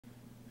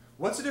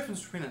What's the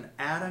difference between an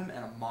atom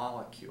and a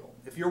molecule?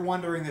 If you're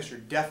wondering this,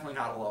 you're definitely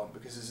not alone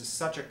because this is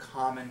such a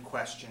common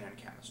question in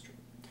chemistry.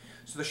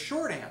 So the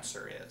short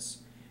answer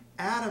is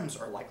atoms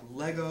are like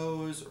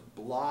Legos or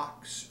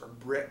blocks or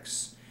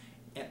bricks,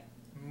 and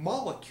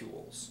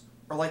molecules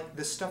are like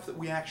the stuff that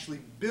we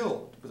actually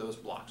build with those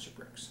blocks or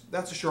bricks.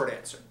 That's a short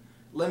answer.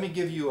 Let me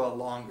give you a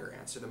longer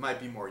answer that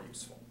might be more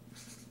useful.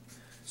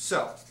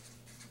 So,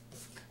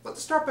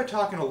 let's start by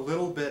talking a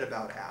little bit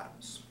about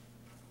atoms.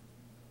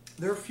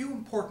 There are a few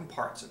important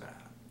parts of an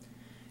atom.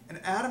 An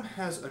atom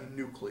has a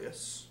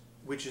nucleus,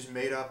 which is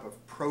made up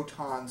of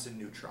protons and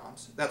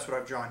neutrons. That's what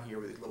I've drawn here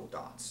with these little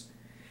dots.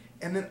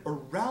 And then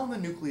around the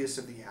nucleus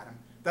of the atom,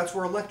 that's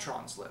where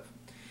electrons live.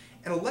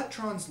 And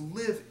electrons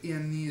live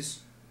in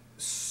these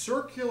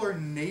circular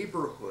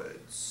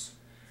neighborhoods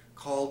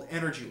called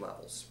energy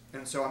levels.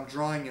 And so I'm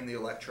drawing in the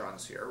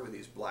electrons here with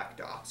these black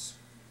dots.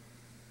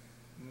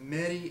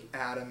 Many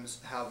atoms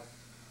have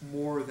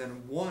more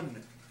than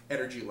one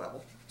energy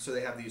level. So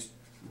they have these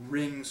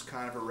rings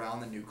kind of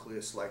around the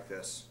nucleus like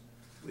this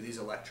with these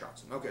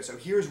electrons. Okay, so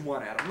here's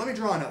one atom. Let me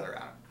draw another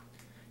atom.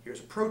 Here's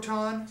a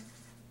proton.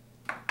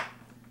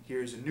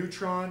 Here's a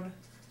neutron.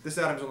 This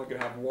atom's only going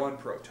to have one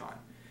proton.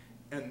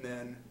 And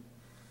then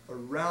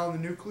around the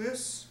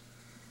nucleus,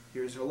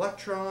 here's an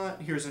electron.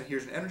 Here's an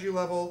energy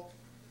level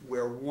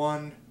where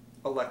one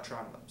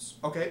electron lives.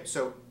 Okay,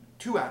 so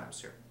two atoms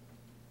here.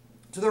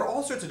 So there are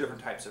all sorts of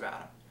different types of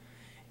atom.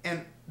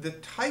 And the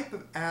type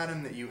of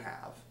atom that you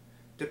have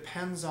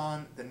depends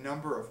on the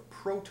number of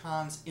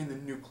protons in the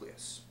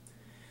nucleus.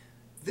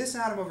 This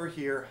atom over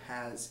here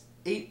has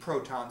 8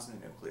 protons in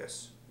the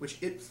nucleus,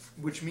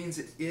 which means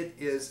that it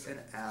is an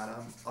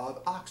atom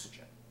of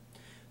oxygen.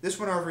 This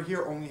one over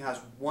here only has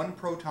 1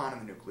 proton in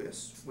the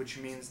nucleus, which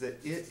means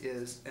that it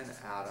is an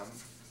atom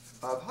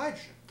of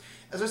hydrogen.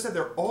 As I said,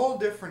 they're all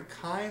different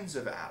kinds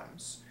of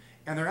atoms,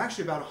 and they're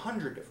actually about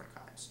 100 different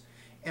kinds.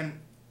 And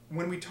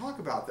when we talk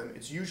about them,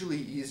 it's usually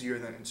easier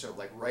than instead of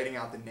like writing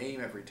out the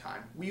name every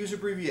time. We use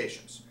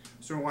abbreviations.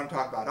 So when we want to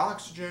talk about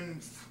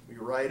oxygen, we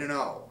write an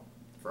O.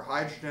 For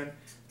hydrogen,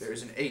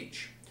 there's an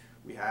H.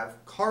 We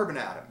have carbon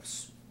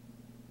atoms,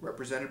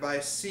 represented by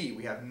a C.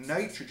 We have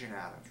nitrogen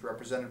atoms,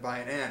 represented by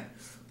an N.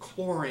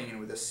 Chlorine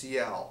with a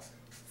Cl.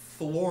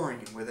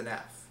 Fluorine with an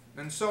F.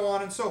 And so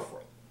on and so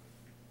forth.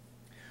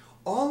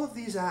 All of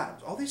these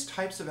atoms, all these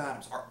types of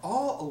atoms, are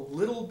all a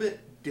little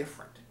bit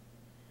different.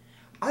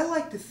 I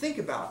like to think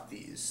about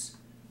these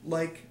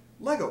like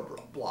Lego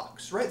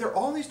blocks, right? There are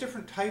all these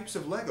different types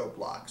of Lego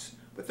blocks,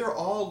 but they're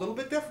all a little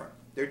bit different.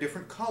 They're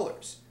different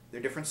colors. They're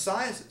different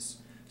sizes.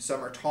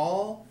 Some are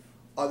tall,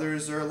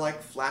 others are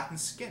like flat and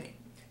skinny.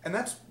 And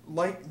that's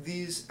like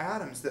these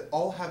atoms that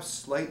all have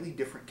slightly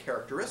different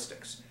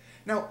characteristics.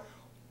 Now,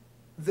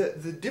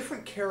 the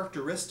different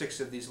characteristics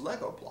of these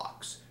Lego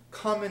blocks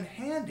come in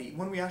handy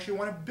when we actually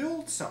want to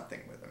build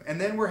something with them.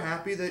 And then we're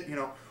happy that,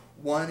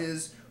 one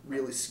is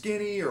really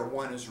skinny or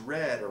one is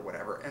red or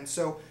whatever. And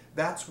so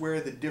that's where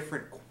the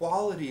different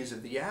qualities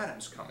of the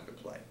atoms come into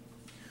play.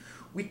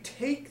 We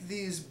take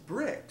these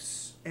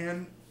bricks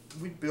and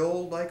we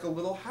build like a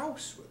little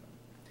house with them.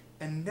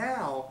 And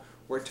now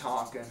we're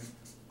talking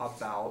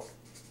about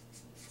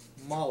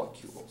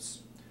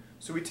molecules.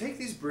 So we take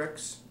these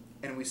bricks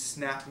and we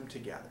snap them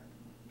together.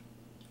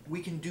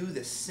 We can do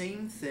the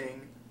same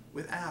thing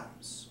with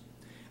atoms.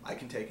 I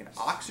can take an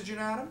oxygen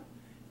atom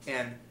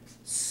and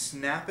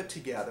snap it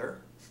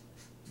together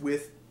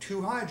with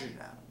 2 hydrogen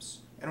atoms.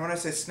 And when I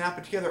say snap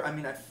it together, I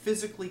mean I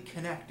physically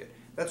connect it.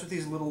 That's what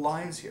these little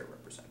lines here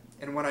represent.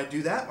 And when I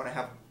do that, when I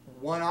have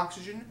 1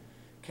 oxygen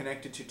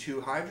connected to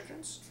 2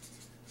 hydrogens,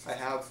 I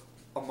have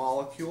a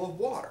molecule of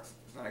water.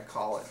 And I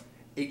call it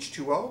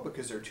H2O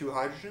because there are 2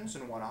 hydrogens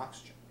and 1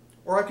 oxygen.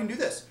 Or I can do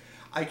this.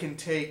 I can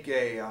take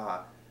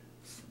a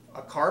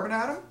carbon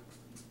atom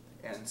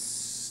and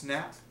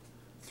snap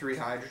 3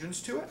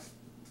 hydrogens to it,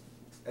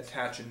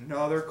 attach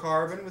another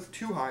carbon with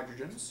 2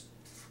 hydrogens,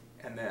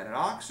 and then an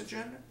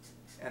oxygen,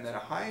 and then a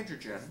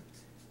hydrogen,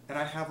 and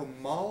I have a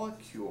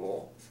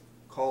molecule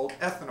called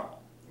ethanol,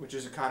 which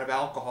is a kind of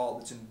alcohol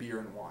that's in beer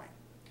and wine.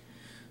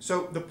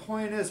 So the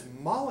point is,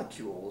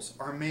 molecules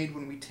are made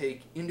when we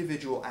take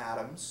individual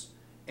atoms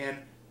and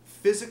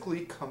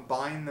physically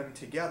combine them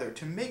together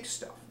to make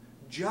stuff.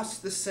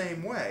 Just the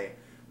same way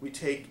we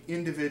take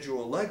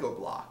individual Lego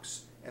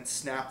blocks and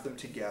snap them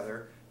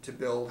together to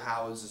build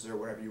houses or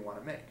whatever you want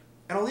to make.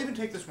 And I'll even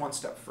take this one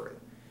step further.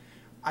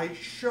 I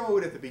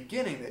showed at the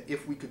beginning that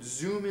if we could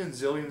zoom in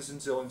zillions and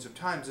zillions of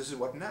times, this is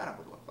what an atom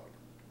would look like.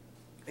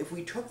 If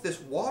we took this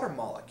water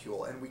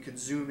molecule and we could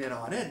zoom in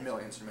on it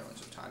millions and millions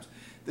of times,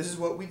 this is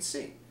what we'd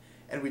see.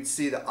 And we'd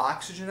see the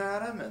oxygen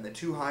atom and the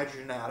 2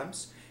 hydrogen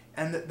atoms,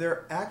 and that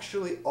they're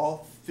actually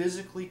all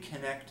physically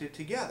connected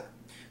together.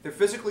 They're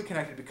physically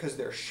connected because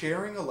they're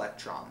sharing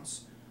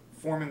electrons,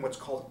 forming what's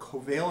called a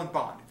covalent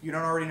bond. If you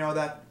don't already know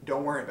that,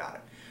 don't worry about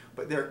it.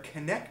 But they're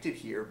connected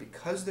here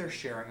because they're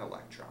sharing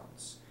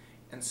electrons.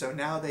 And so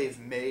now they've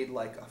made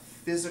like a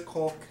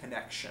physical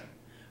connection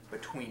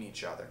between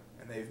each other.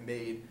 And they've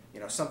made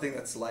something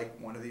that's like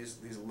one of these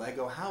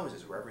Lego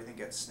houses where everything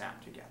gets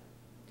snapped together.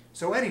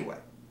 So anyway,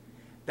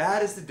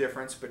 that is the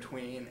difference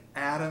between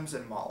atoms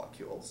and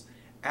molecules.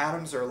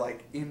 Atoms are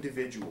like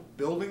individual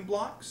building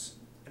blocks,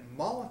 and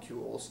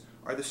molecules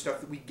are the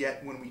stuff that we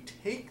get when we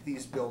take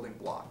these building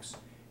blocks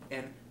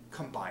and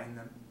combine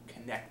them,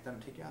 connect them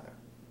together.